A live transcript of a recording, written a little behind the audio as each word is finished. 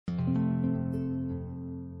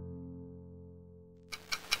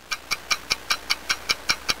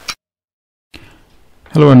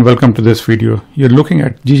Hello and welcome to this video. You're looking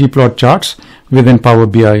at GGPLOt charts within Power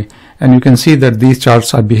BI, and you can see that these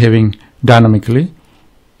charts are behaving dynamically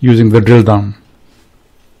using the drill down.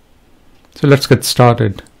 So let's get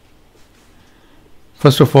started.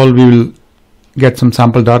 First of all, we will get some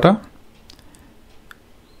sample data.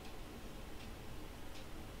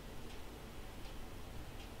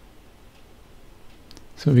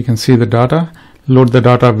 So we can see the data, load the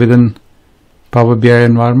data within Power BI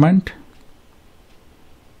environment.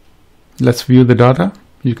 Let's view the data.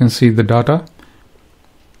 You can see the data.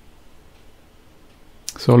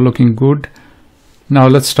 So looking good. Now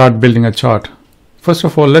let's start building a chart. First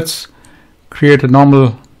of all, let's create a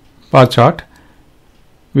normal bar chart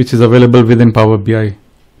which is available within Power BI.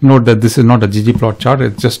 Note that this is not a GGPLOt chart,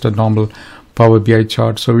 it's just a normal Power BI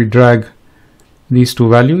chart. So we drag these two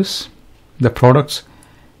values, the products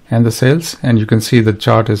and the sales, and you can see the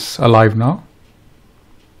chart is alive now.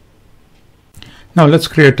 Now let's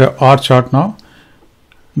create a R chart now.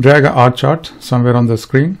 Drag a R chart somewhere on the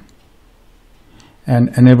screen and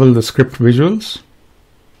enable the script visuals.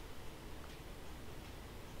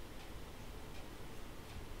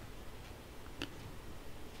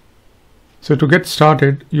 So to get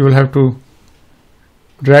started, you will have to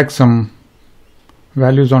drag some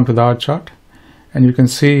values onto the R chart, and you can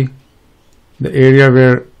see the area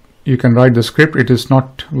where you can write the script. It is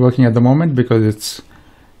not working at the moment because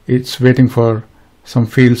it's waiting for some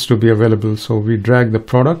fields to be available. So we drag the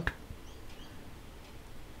product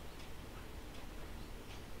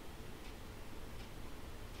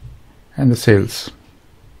and the sales,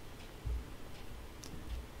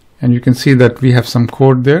 and you can see that we have some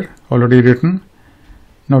code there already written.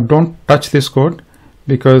 Now don't touch this code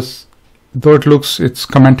because though it's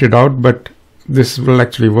commented out, but this will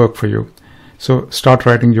actually work for you. So start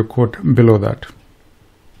writing your code below that.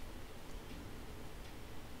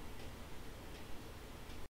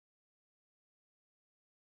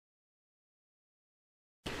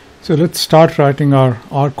 So let's start writing our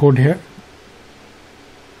R code here.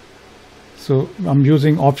 So I'm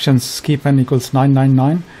using options keep n equals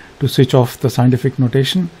 999 to switch off the scientific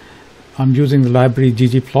notation. I'm using the library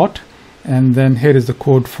ggplot, and then here is the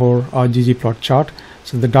code for our ggplot chart.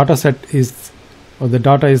 So the data set is, or the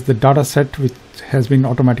data is the data set which has been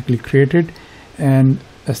automatically created, and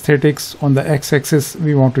aesthetics on the x-axis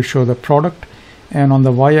we want to show the product, and on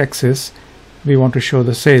the y-axis we want to show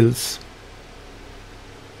the sales.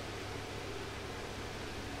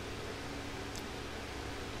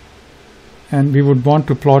 And we would want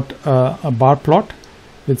to plot a bar plot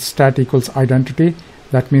with stat equals identity.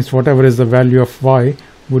 That means whatever is the value of y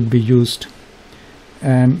would be used.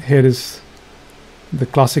 And here is the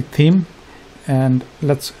classic theme, and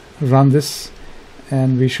let's run this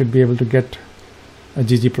and we should be able to get a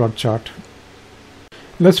GGPLOt chart.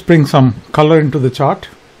 Let's bring some color into the chart.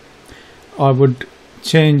 I would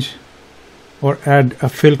change or add a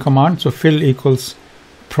fill command. So fill equals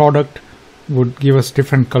product would give us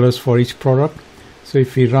different colors for each product. So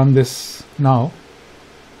if we run this now,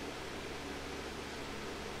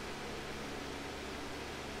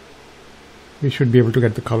 we should be able to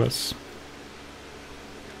get the colors.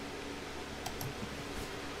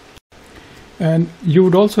 And you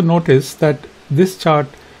would also notice that this chart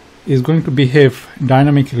is going to behave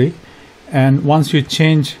dynamically, and once you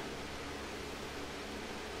change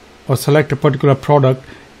or select a particular product,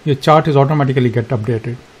 your chart is automatically get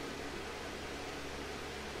updated.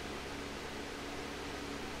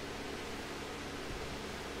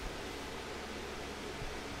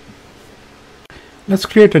 Let's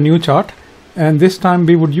create a new chart, and this time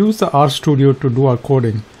we would use the RStudio to do our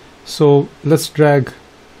coding. So let's drag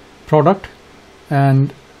product,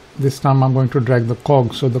 and this time I'm going to drag the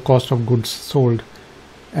COG, so the cost of goods sold,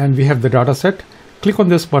 and we have the data set. Click on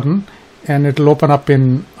this button and it will open up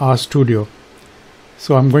in RStudio.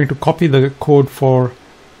 So I'm going to copy the code for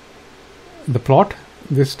the plot.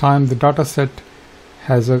 This time the data set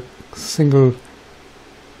has a single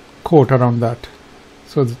quote around that,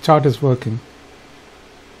 so the chart is working.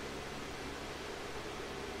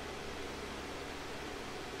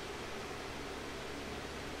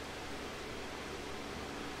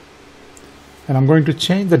 And I'm going to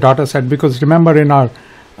change the data set because remember in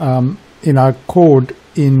our code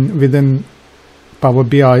within Power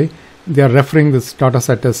BI, they are referring this data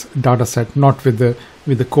set as data set, not with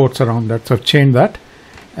the quotes around that. So I've changed that,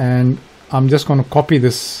 and I'm just going to copy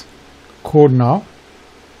this code now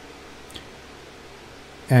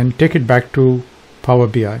and take it back to Power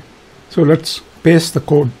BI. So let's paste the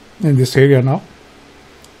code in this area now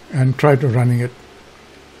and try to running it.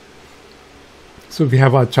 So we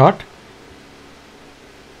have our chart.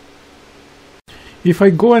 If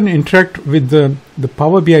I go and interact with the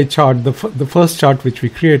Power BI chart, the first chart which we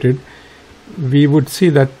created, we would see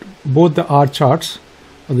that both the R charts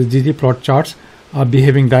or the GGPLOt charts are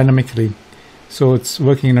behaving dynamically. So it's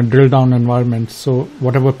working in a drill down environment. So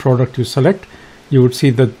whatever product you select, you would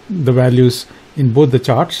see that the values in both the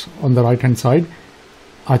charts on the right hand side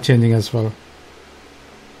are changing as well.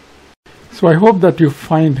 So I hope that you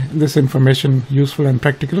find this information useful and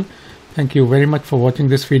practical. Thank you very much for watching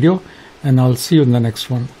this video, and I'll see you in the next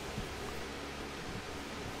one.